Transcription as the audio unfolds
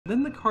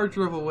Then the car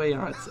drove away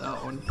on its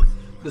own.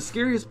 The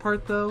scariest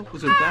part, though,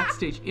 was when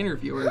backstage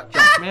interviewer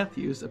Josh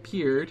Matthews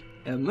appeared,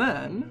 and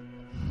then...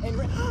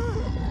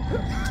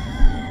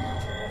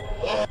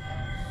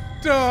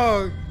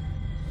 Dog!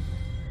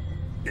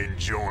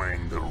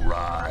 Enjoying the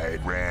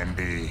ride,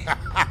 Randy.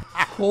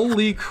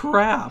 Holy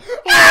crap!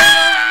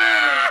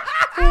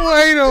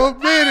 Wait a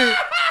minute!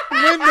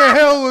 When the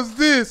hell was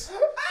this?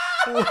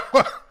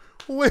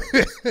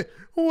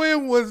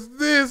 When was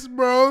this,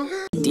 bro?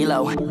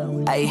 D-Lo,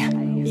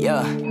 ayy,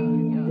 yeah.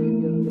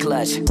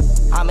 Clutch.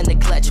 I'm in the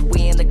clutch,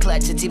 we in the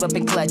clutch, a team up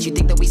in clutch. You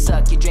think that we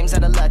suck, your dreams are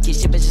the luck, your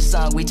ship is your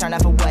song, we turn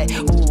off away.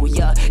 Ooh,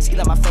 yeah, see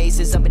that my face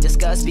is up in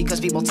disgust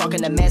because people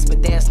talking a mess,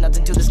 but there's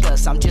nothing to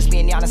discuss. I'm just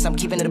being honest, I'm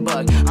keeping it a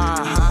bug.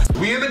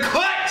 We in the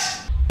clutch!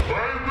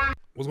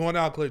 What's going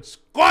on, Clutch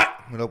Squad?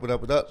 What up, what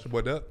up, what up? It's your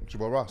boy Duck. It's your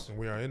boy Ross. And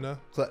we are in the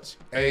Clutch.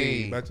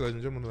 Hey, back to ladies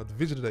and gentlemen, another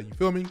video today, you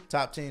feel me?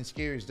 Top 10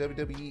 scariest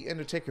WWE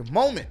Undertaker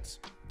moments.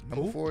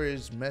 Number 4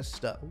 is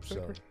messed up.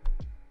 So,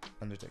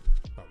 Undertaker.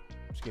 Oh.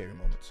 Scary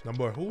moments.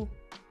 Number who?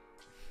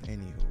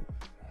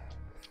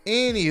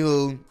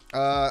 Anywho,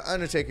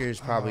 Undertaker is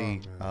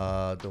probably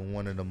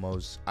one of the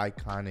most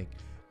iconic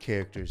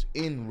characters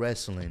in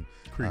wrestling.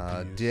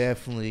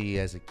 Definitely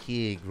as a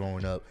kid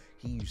growing up,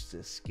 he used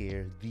to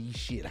scare the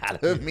shit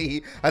out of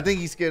me. I think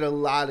he scared a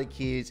lot of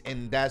kids,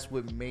 and that's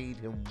what made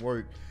him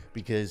work,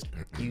 because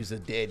he was a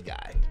dead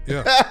guy.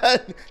 Yeah.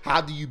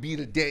 How do you beat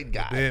a dead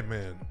guy? Dead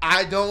man.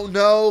 I don't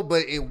know,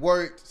 but it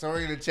worked. So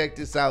we're gonna check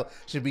this out.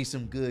 Should be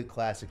some good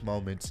classic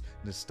moments.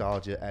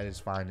 Nostalgia at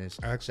its finest.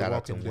 Shout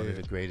out to one of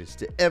the greatest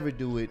to ever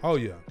do it. Oh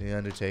yeah, The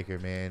Undertaker,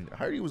 man. I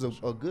heard he was a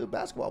good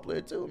basketball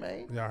player too,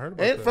 man. Yeah, I heard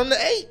about and that. from the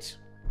H.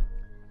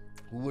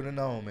 Who would have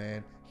known,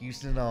 man?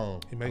 Houston on.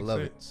 He makes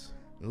love sense.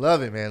 It.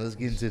 Love it, man. Let's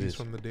get into He's this.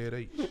 from the dead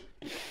H.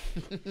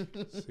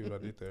 See what I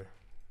did there.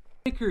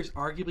 Undertaker is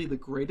arguably the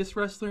greatest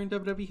wrestler in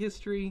WWE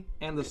history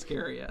and the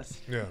scariest.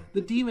 Yeah. The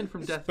demon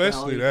from Death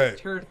Especially Valley has that.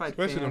 terrified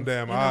Especially fans them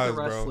damn and eyes, other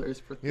bro. wrestlers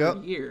for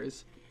 30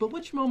 years. But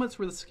which moments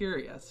were the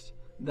scariest?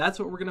 That's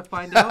what we're going to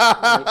find out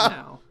right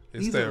now.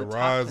 It's These that are the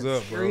rise top 10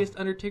 up, bro. scariest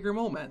Undertaker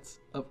moments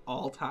of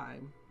all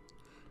time.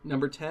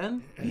 Number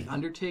 10, The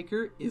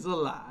Undertaker is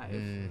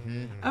alive.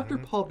 After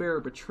Paul Bearer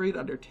betrayed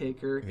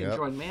Undertaker and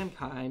joined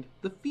Mankind,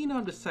 the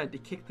Phenom decided to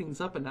kick things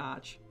up a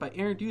notch by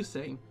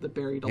introducing the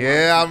Buried Alive.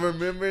 Yeah, I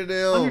remember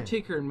them.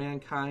 Undertaker and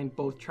Mankind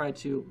both tried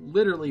to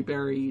literally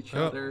bury each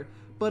other,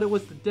 but it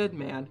was the dead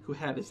man who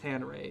had his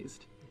hand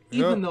raised.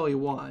 Even though he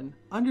won,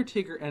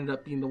 Undertaker ended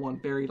up being the one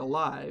buried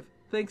alive,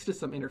 thanks to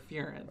some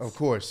interference. Of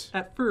course.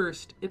 At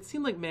first, it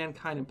seemed like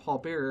Mankind and Paul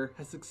Bearer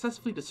had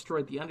successfully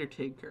destroyed the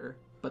Undertaker,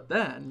 but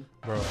then...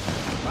 Bro.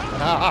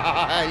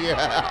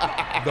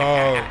 Yeah.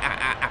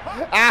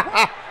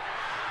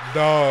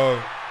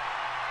 Dog.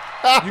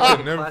 You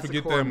can never Classic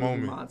forget horror that movie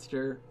moment.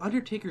 Monster,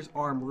 Undertaker's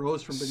arm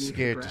rose from beneath the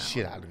Scared ground. the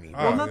shit out of me,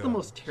 bro. While not the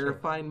most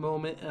terrifying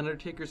moment in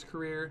Undertaker's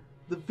career,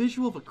 the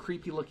visual of a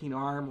creepy-looking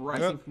arm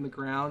rising from the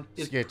ground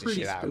is Scared the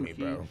pretty shit out of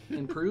spooky me, bro.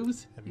 and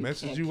proves It you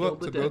messes can't you kill up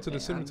the to go dead to the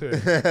man.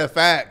 cemetery.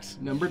 Facts.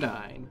 Number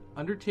 9.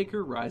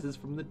 Undertaker rises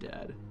from the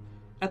dead.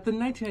 At the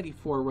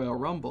 1994 Royal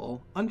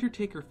Rumble,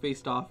 Undertaker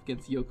faced off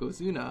against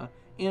Yokozuna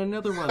and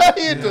another one of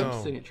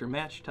the signature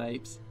match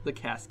types, the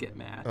casket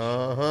match.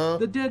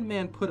 The dead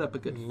man put up a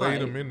good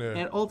fight him in there.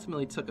 and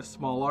ultimately took a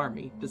small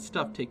army to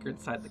stuff Taker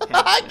inside the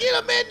casket.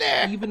 Get him in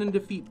there. Even in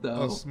defeat,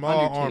 though, A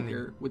small Undertaker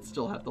army. would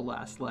still have the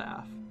last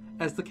laugh.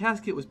 As the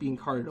casket was being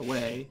carted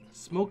away,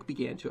 smoke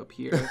began to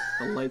appear,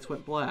 the lights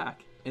went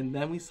black, and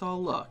then we saw a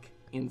look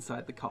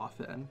inside the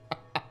coffin.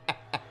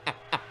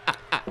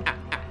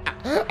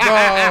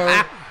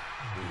 Dog.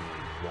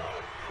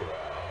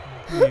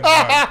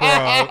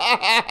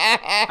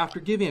 After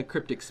giving a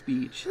cryptic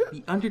speech,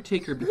 the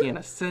Undertaker began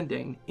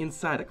ascending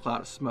inside a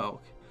cloud of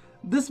smoke.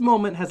 This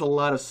moment has a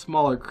lot of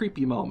smaller,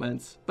 creepy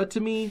moments, but to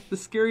me, the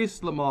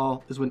scariest of them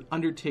all is when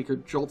Undertaker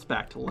jolts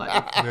back to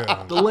life.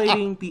 Yeah. The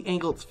lighting, the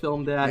angle it's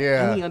filmed at,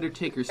 Yeah. and the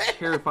Undertaker's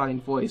terrifying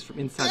voice from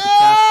inside the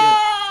casket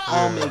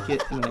all make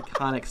it an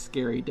iconic,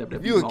 scary WWE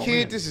If you a moment.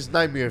 kid, this is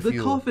nightmare The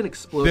fuel. coffin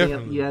exploding at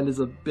Definitely. the end is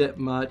a bit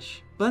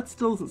much, but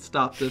still doesn't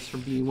stop this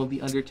from being one of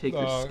the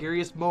Undertaker's Dog.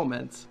 scariest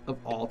moments of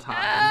all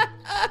time.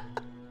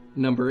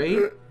 Number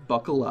 8,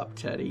 Buckle Up,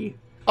 Teddy.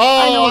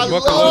 Oh, I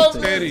Buckle love up,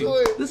 this Teddy.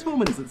 one. This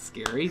moment isn't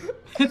scary.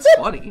 It's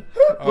funny.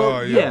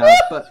 Well, yeah. yeah,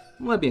 but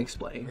let me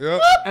explain.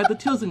 Yep. At the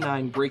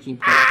 2009 Breaking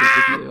Point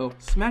pay-per-view,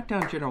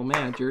 SmackDown General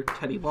Manager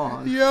Teddy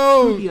Long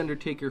Yo. screwed the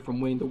Undertaker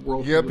from winning the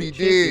World Yep, Heavyweight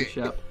he did.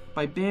 Championship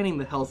by banning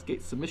the Hell's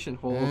Gate submission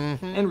hold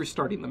and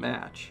restarting the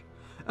match.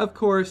 Of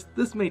course,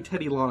 this made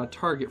Teddy Long a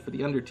target for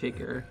the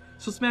Undertaker,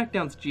 so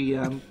SmackDown's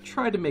GM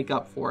tried to make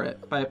up for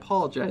it by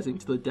apologizing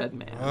to the dead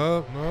man.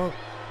 No.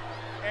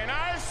 And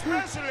I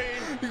especially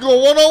You go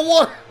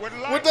one-on-one would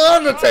like with the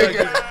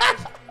Undertaker. to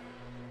apologize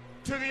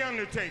to the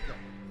Undertaker.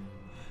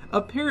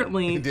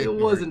 Apparently, didn't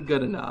it wasn't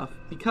good enough,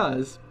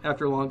 because,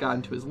 after Long got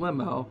into his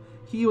limo,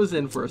 he was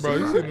in for a Bro, you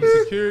surprise. sitting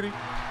in security?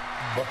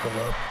 Buckle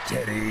up,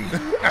 Teddy.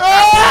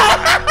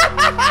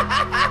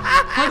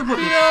 Part of what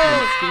makes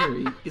it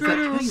scary is that Dude, it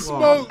Teddy was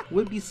Long smoke.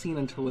 wouldn't be seen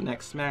until the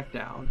next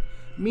SmackDown.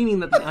 meaning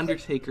that The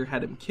Undertaker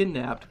had him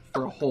kidnapped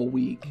for a whole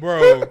week.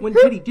 Bro. When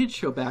Teddy did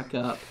show back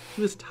up,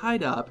 he was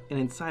tied up and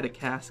inside a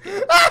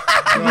casket.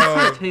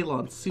 His Teddy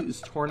Long suit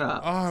is torn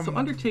up, so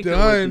Undertaker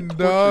likely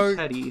tortured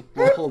Teddy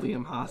while holding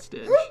him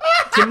hostage.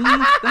 To me,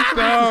 that's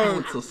why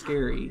this is so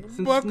scary,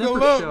 since it's never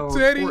shown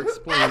Teddy. or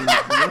explained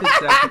what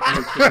exactly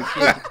Undertaker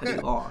did to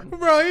Teddy Long.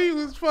 Bro, he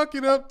was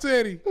fucking up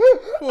Teddy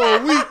for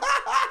a week.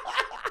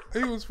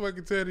 He was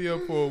fucking Teddy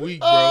up for a week,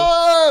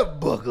 bro.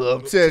 Buckle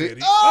up, Teddy.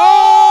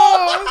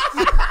 Oh!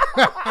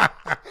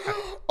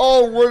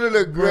 Oh, one of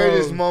the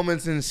greatest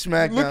moments in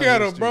SmackDown. Look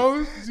at him, history.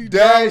 bro. He That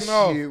driving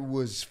shit off.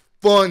 was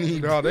funny.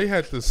 Bro, they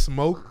had to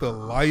smoke the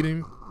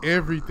lighting,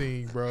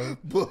 everything, bro.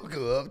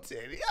 Buckle up,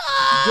 Teddy.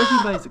 Judging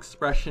by his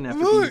expression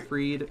after being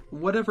freed,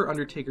 whatever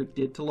Undertaker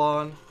did to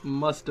Long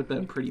must have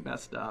been pretty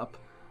messed up.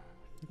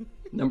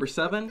 Number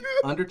 7,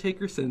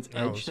 Undertaker sends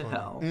Edge to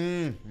hell.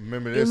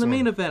 Remember this In the main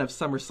one. event of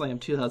SummerSlam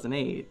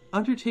 2008,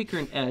 Undertaker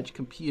and Edge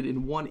competed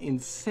in one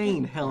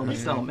insane Hell in a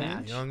Cell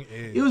match. Young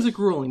Edge. It was a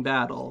grueling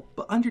battle,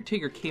 but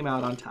Undertaker came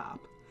out on top.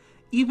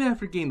 Even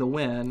after getting the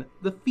win,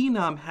 the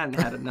Phenom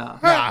hadn't had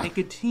enough and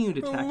continued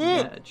attacking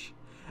Edge.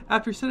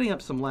 After setting up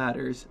some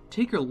ladders,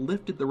 Taker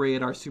lifted the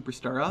Radar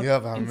superstar up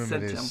Yep, I and remember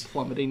sent this. him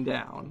plummeting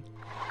down.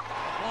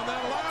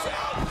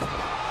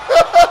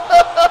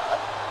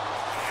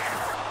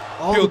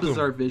 All the Killed him.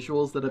 bizarre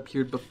visuals that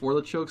appeared before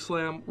the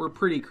chokeslam were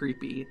pretty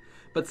creepy,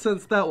 but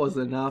since that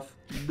wasn't enough,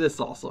 this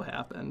also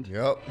happened.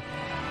 Yep.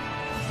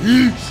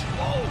 He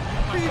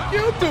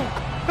killed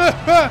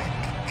him.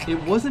 It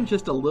wasn't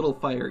just a little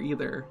fire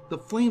either. The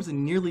flames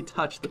nearly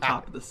touched the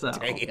top of the cell.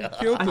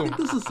 Killed I him. think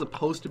this is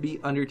supposed to be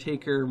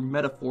Undertaker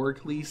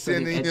metaphorically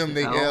sending Edge him to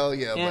to hell, hell,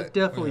 yeah, and but- it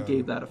definitely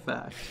gave that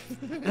effect.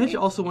 Edge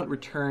also went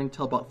return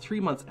till about 3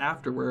 months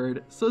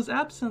afterward, so his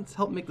absence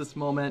helped make this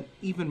moment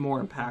even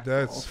more impactful.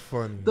 That's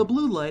funny. The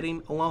blue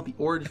lighting, along with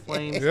the orange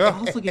flames, Yeah.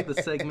 also gave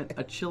the segment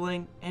a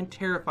chilling and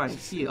terrifying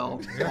feel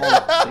all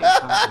at the same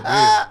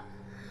time.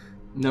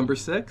 Number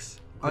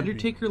 6,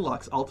 Undertaker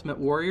locks Ultimate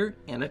Warrior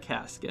in a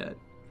casket.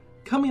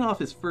 Coming off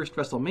his first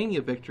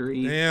WrestleMania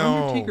victory, Damn.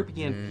 Undertaker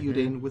began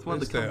feuding with one of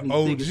That's the that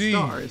company's biggest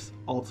OG. stars,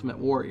 Ultimate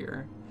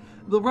Warrior.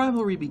 The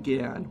rivalry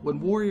began when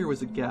Warrior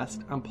was a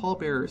guest on Paul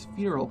Bearer's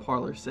funeral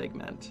parlor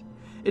segment.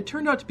 It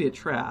turned out to be a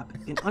trap,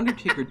 and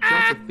Undertaker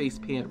jumped the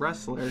face-painted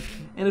wrestler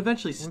and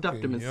eventually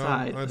stuffed him Look at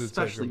inside young a Undertaker,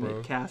 specially bro.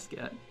 made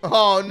casket.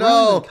 Oh, Rather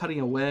no. than cutting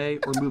away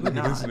or moving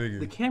Look at this on, nigga.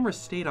 the camera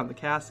stayed on the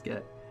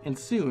casket, and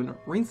soon,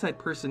 ringside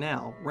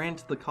personnel ran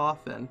to the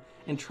coffin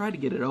and tried to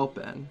get it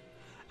open.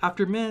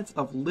 After minutes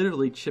of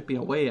literally chipping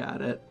away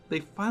at it,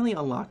 they finally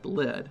unlocked the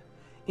lid.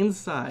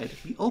 Inside,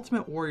 the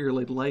Ultimate Warrior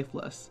laid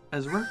lifeless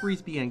as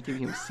referees began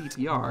giving him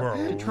CPR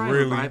Bro, to try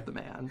really? and revive the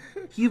man.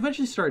 He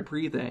eventually started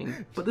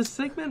breathing, but this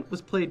segment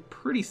was played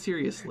pretty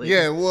seriously.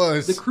 Yeah, it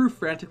was. The crew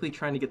frantically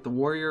trying to get the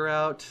Warrior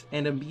out,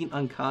 and him being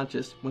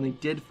unconscious when they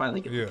did finally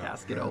get the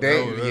casket open.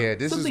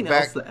 This Something is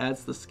back. else that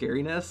adds to the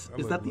scariness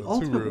is that the too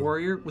Ultimate real.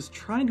 Warrior was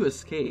trying to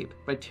escape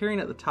by tearing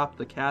at the top of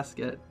the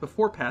casket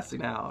before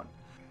passing out.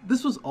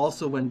 This was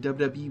also when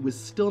WWE was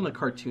still in a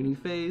cartoony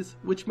phase,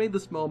 which made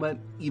this moment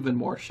even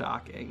more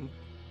shocking.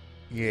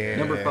 Yeah.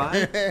 Number 5,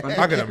 I can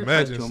Undertaker tried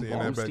imagine to seeing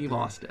embalm that back Steve then.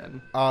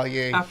 Austin. Oh,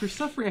 yeah. After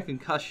suffering a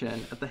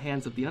concussion at the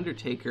hands of The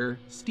Undertaker,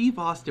 Steve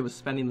Austin was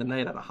spending the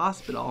night at a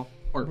hospital,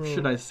 or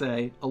should I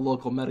say, a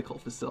local medical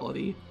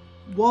facility.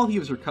 While he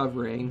was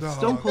recovering,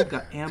 Stone Cold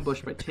got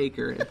ambushed by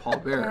Taker and Paul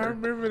Bearer. I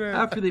remember that.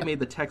 After they made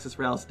the Texas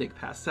rattlesnake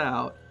pass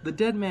out, the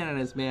dead man and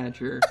his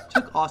manager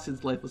took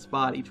Austin's lifeless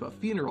body to a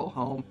funeral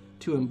home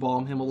to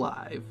embalm him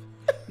alive.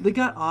 They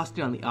got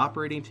Austin on the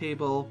operating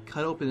table,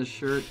 cut open his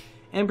shirt,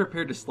 and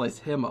prepared to slice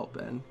him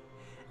open.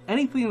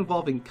 Anything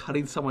involving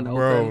cutting someone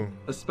open,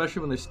 especially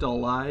when they're still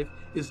alive,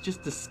 is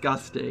just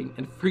disgusting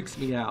and freaks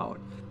me out.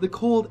 The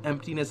cold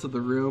emptiness of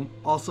the room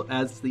also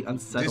adds to the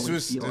unsettling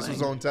feeling. This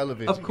was on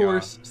television. Of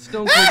course,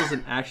 Stone Cold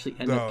doesn't actually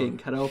end up getting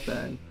cut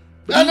open.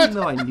 But even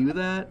though I knew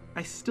that,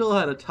 I still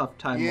had a tough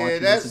time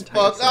watching this entire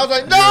fucked. I was like,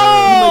 segment.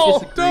 no! You might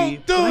disagree,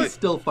 Don't do but I it!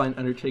 still find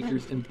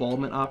Undertaker's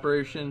embalmment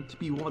operation to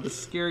be one of the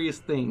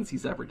scariest things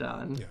he's ever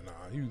done. Yeah, nah,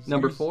 he was,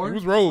 Number he was, 4, he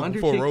was rogue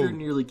before Undertaker rogue.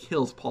 nearly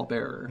kills Paul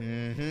Bearer.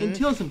 In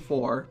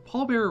 2004,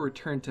 Paul Bearer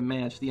returned to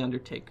manage The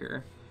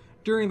Undertaker.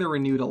 During the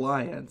renewed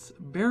alliance,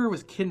 Bearer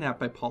was kidnapped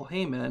by Paul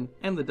Heyman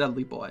and the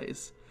Dudley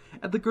Boys.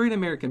 At the Great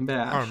American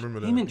Bash, remember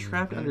that. Heyman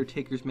trapped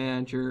Undertaker's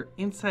manager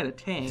inside a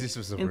tank This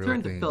was a and real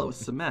threatened thing. to fill it with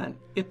cement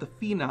if the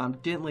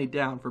Phenom didn't lay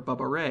down for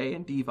Bubba Ray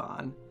and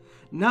Devon.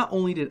 Not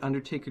only did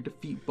Undertaker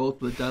defeat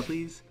both of the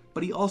Dudleys,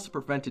 but he also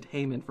prevented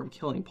Heyman from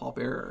killing Paul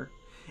Bearer.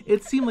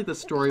 It seemed like the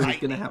story was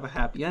going to have a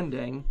happy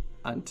ending,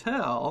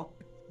 until...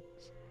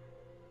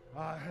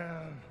 I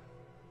have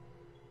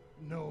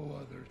no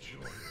other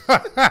choice.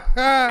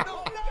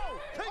 No!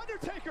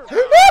 Undertaker! What are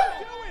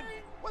you doing?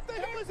 What the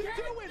hell is he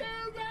doing?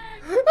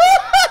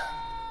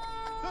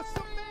 The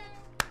cement!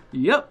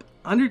 Yep,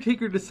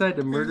 Undertaker decided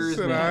to murder his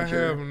Said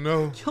manager. I have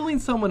no. Killing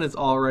someone is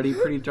already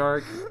pretty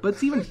dark, but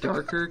it's even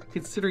darker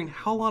considering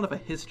how long of a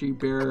history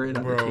Bearer and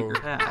Undertaker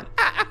had.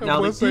 Now,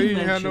 boy they say he did ain't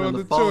had mention no on the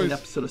other following choice.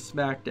 episode of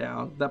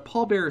SmackDown that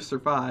Paul Bearer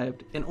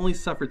survived and only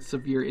suffered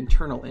severe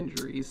internal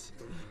injuries.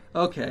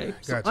 Okay,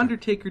 so Gotcha.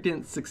 Undertaker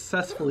didn't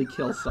successfully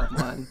kill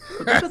someone,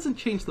 but that doesn't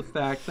change the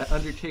fact that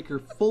Undertaker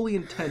fully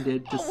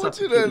intended to I want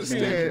you suffocate to his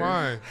manager.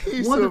 Why? understand.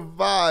 He One of-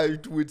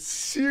 survived with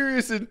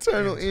serious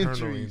internal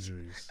Internal injuries.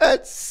 injuries.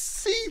 That's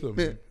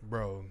semen.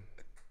 Bro.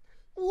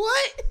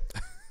 What?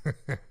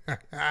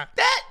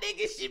 That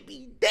nigga should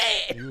be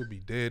dead. You would be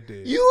dead.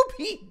 You would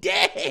be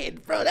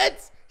dead, bro.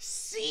 That's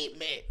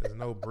semen. There's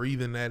no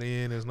breathing that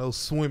in. There's no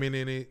swimming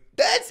in it.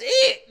 That's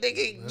it,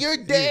 nigga. You're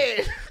it.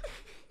 dead.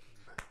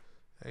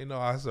 Ain't no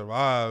I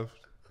survived.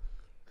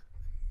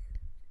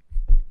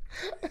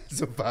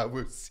 Survived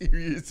with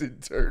serious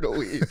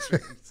internal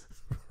injuries.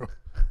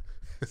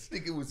 This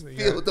nigga was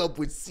filled up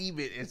with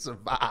semen and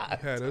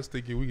survived. Had us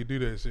thinking we could do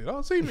that shit.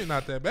 Oh, semen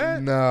not that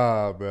bad.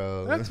 Nah,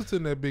 bro. That's what's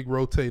in that big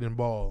rotating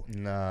ball.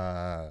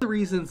 Nah. The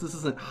reasons this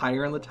isn't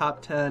higher in the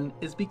top 10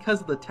 is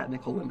because of the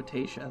technical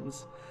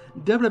limitations.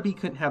 WWE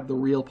couldn't have the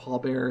real Paul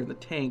Bearer in the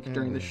tank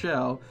during the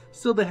show,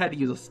 so they had to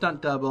use a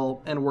stunt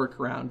double and work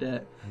around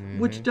it,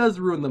 which does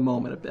ruin the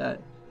moment a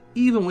bit.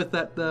 Even with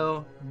that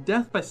though,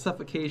 death by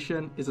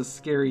suffocation is a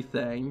scary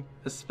thing,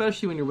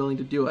 especially when you're willing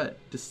to do it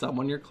to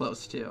someone you're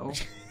close to.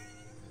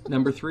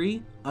 Number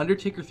 3,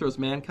 Undertaker throws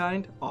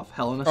Mankind off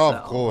Hell in a Cell.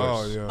 Of course.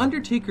 Oh, yeah.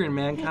 Undertaker and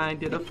Mankind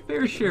did a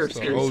fair share of That's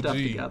the scary stuff OG.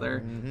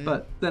 together,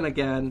 but then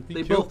again,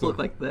 they killed both look him.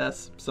 like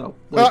this, so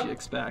what did you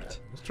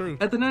expect? It's true.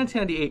 At the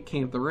 1998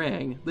 King of the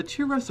Ring, the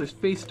two wrestlers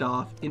faced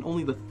off in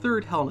only the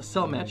third Hell in a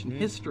Cell match in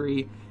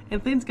history,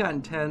 and things got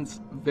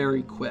intense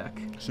very quick.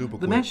 Super The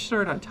quick. match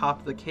started on top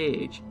of the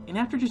cage, and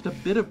after just a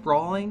bit of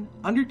brawling,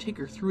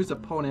 Undertaker threw his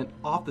opponent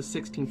off the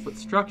 16-foot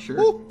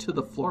structure to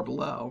the floor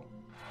below.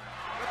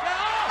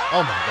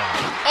 Oh my God.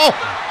 Oh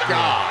my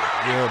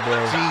God. Yeah,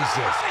 bro.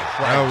 Jesus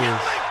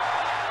Christ.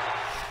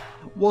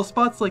 That While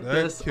spots like That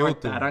this killed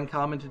aren't that them.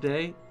 uncommon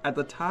today, at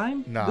the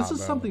time, Nah, this is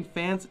bro. something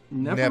fans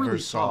never Never really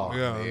saw. saw.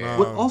 Yeah, Yeah. no.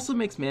 What also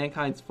makes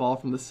Mankind's fall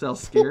from the cell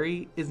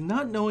scary is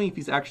not knowing if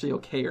he's actually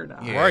okay or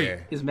not. Yeah. Right.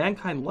 Is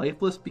Mankind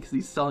lifeless because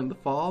he's selling the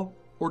fall?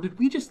 Or did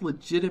we just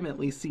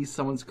legitimately see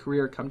someone's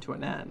career come to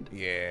an end?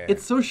 Yeah.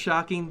 It's so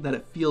shocking that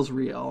it feels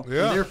real,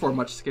 Yeah. and therefore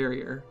much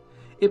scarier.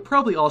 It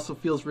probably also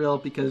feels real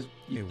because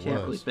you It can't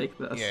was. really fake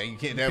this. Yeah, you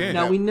can't. can't.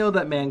 Now we know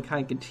that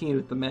Mankind continued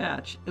with the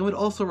match and would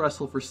also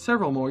wrestle for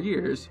several more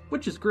years,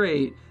 which is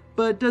great,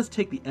 but it does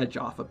take the edge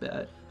off a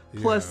bit.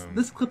 Plus, Yeah.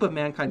 this clip of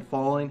Mankind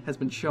falling has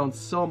been shown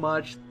so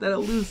much that it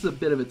loses a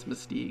bit of its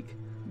mystique.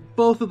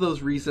 Both of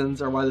those reasons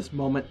are why this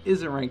moment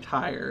isn't ranked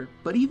higher,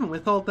 but even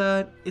with all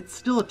that, it's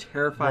still a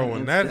terrifying Bro,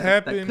 when that incident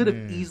happened, could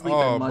have easily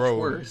oh, been much bro,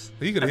 worse.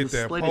 he could have had hit the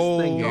that slightest pole.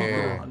 thing gone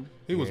Yeah. wrong.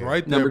 He was Yeah.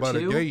 right there Number by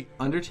 2, the gate.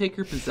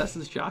 Undertaker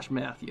possesses Josh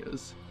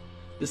Matthews.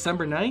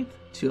 December 9th,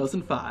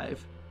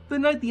 2005. The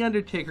night The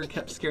Undertaker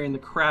kept scaring the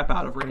crap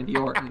out of Randy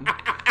Orton.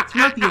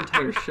 Throughout the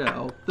entire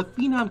show, the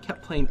Phenom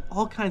kept playing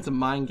all kinds of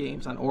mind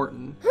games on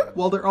Orton.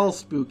 While they're all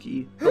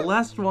spooky, the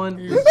last one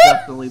was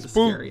definitely the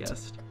Spooked.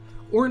 scariest.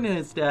 Orton and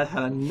his dad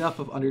had enough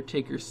of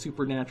Undertaker's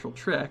supernatural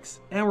tricks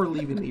and were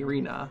leaving the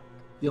arena.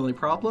 The only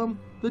problem?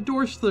 The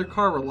doors to their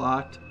car were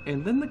locked,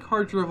 and then the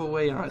car drove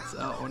away on its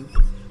own.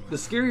 The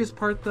scariest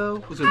part,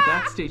 though, was when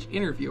backstage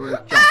interviewer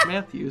Josh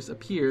Matthews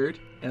appeared,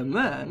 and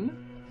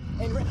then...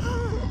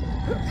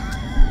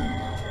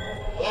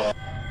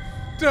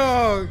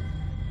 Dog.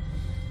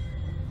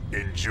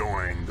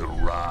 Enjoying the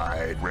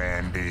ride,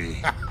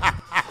 Randy.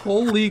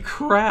 Holy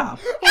crap!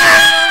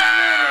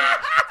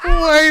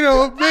 Wait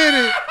a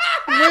minute.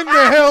 When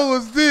the hell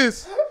was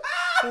this?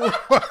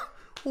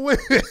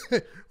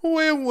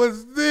 When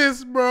was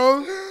this,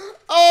 bro?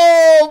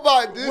 Oh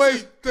my! This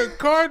Wait, the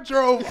car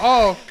drove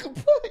off. is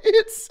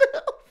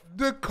itself.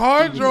 The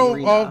car In the drove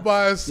arena. off by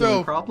The only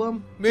itself.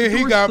 problem? Then the he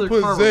doors got to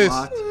their car were possessed.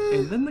 locked,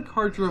 and then the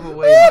car drove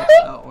away on its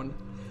own.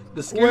 The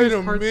Wait scariest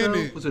a part, though,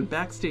 minute. was when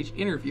backstage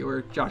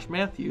interviewer Josh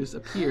Matthews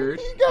appeared,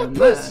 He got and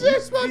then...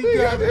 possessed by He me.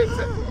 got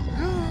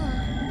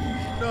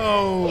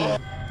No.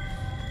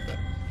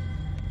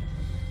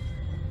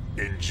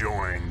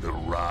 Enjoying the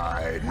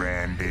ride,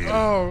 Randy.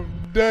 Oh,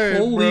 damn,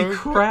 Holy bro.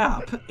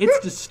 crap! It's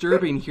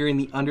disturbing hearing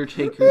the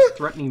Undertaker's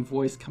threatening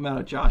voice come out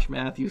of Josh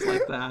Matthews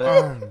like that.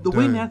 Oh, The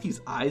way damn. Matthews'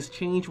 eyes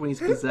change when he's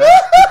possessed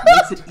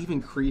makes it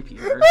even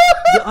creepier.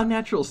 The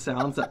unnatural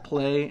sounds that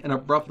play and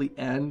abruptly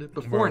end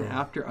before and Bro,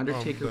 after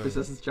Undertaker damn.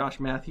 possesses Josh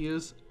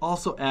Matthews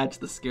also add to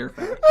the scare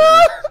factor.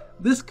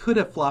 This could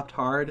have flopped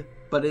hard,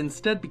 but it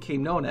instead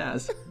became known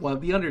as one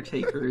of the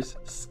Undertaker's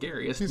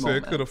scariest He said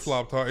moments. it could have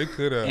flopped hard. It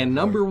could have. And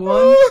number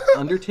 1,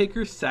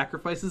 Undertaker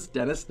sacrifices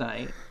Dennis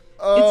Knight.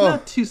 It's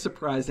not too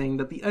surprising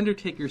that the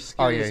Undertaker's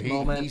scariest he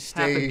moment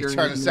stayed happened during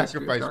trying the to Ministry of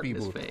sacrifice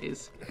Darkness people.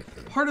 phase.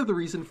 Part of the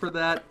reason for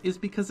that is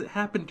because it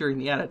happened during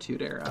the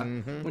Attitude Era,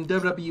 when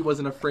WWE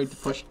wasn't afraid to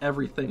push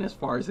everything as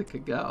far as it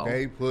could go.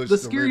 They pushed The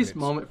the scariest limits.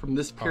 moment from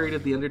this period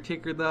of the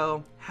Undertaker,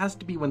 though, has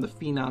to be when the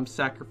Phenom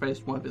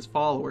sacrificed one of his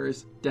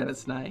followers,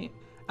 Dennis Knight.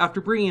 After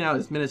bringing out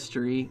his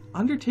ministry,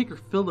 Undertaker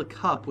filled a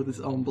cup with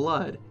his own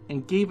blood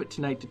and gave it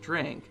to Knight to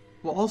drink,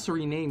 while also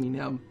renaming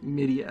him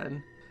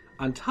Midian.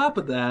 On top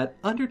of that,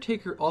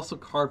 Undertaker also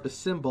carved a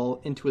symbol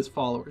into his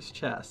follower's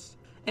chest.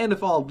 And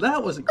if all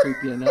that wasn't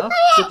creepy enough,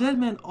 the dead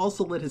man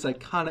also lit his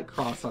iconic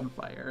cross on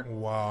fire.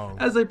 Wow.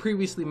 As I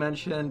previously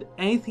mentioned,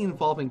 anything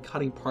involving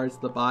cutting parts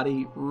of the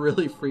body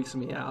really freaks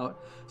me out,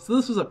 so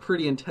this was a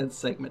pretty intense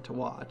segment to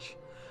watch.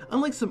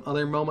 Unlike some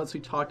other moments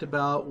we talked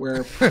about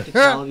where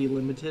practicality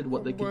limited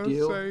what they could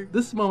do,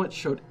 this moment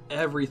showed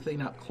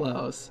everything up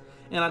close.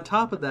 And on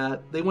top of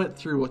that, they went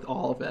through with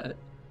all of it.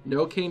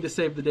 No Kane to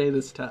save the day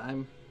this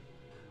time.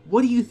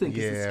 What do you think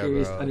is the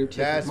scariest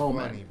Undertaker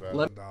moment? Funny, bro.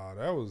 Nah,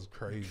 that was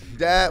crazy.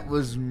 That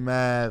was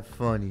mad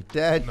funny.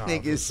 That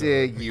nigga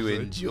said you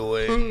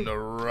enjoying the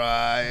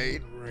ride,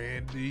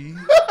 Randy.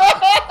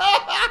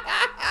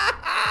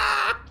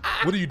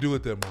 What do you do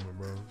at that moment,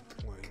 bro?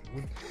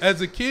 Like,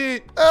 as a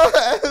kid,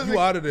 you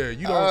out of there.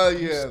 You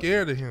don't. You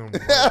scared of him.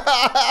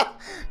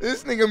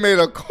 This nigga made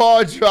a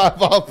car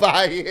drive off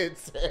by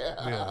itself.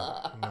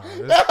 Yeah,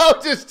 that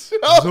just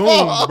zoom,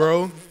 off.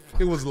 Bro.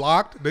 It was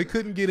locked. They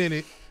couldn't get in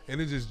it. And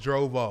it just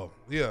drove off.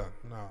 Yeah,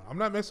 nah, I'm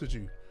not messing with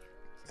you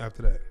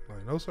after that.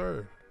 Like, no,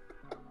 sir.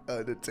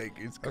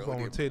 Undertaker's That's why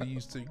when Teddy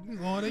used to, you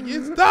going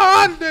against the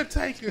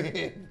Undertaker.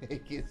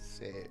 Nigga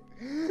said,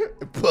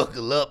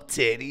 buckle up,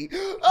 Teddy.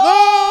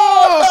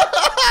 Oh!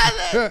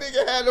 That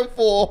nigga had him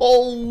for a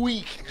whole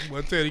week.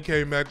 When Teddy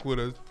came back with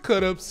a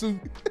cut-up suit,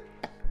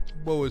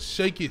 boy was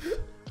shaketh.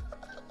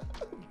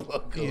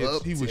 Buckle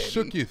up, he was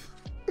shooketh.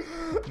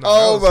 No,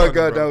 oh my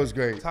God, that was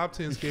great. Top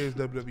 10 scariest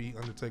WWE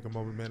Undertaker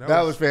moment, man.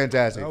 That was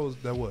fantastic.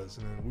 That was,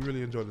 man. We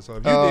really enjoyed this. So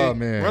if you did,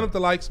 man, run up the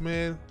likes,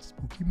 man.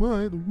 Spooky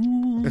mind.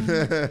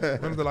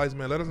 Run up the likes,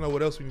 man. Let us know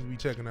what else we need to be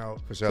checking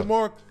out. For sure. Some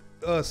more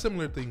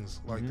similar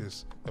things like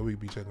this that we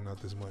be checking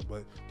out this month.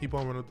 But keep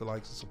on running up the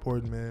likes and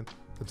supporting, man.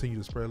 Continue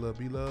to spread love,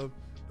 be loved.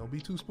 Don't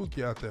be too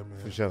spooky out there, man.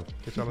 For sure.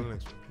 Catch y'all on the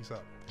next one. Peace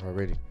out.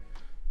 Already.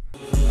 The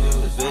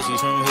bitch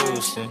is from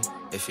Houston.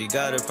 If you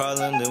got a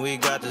problem, then we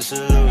got the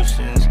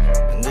solutions.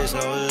 And there's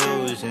no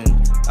illusion.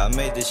 I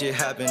made this shit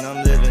happen,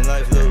 I'm living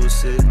life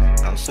lucid.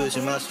 I'm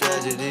switching my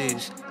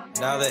strategies.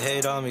 Now they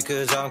hate on me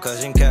cause I'm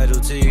causing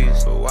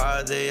casualties. But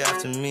why are they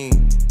after me?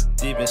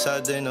 Deep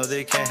inside they know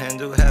they can't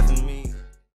handle half of me.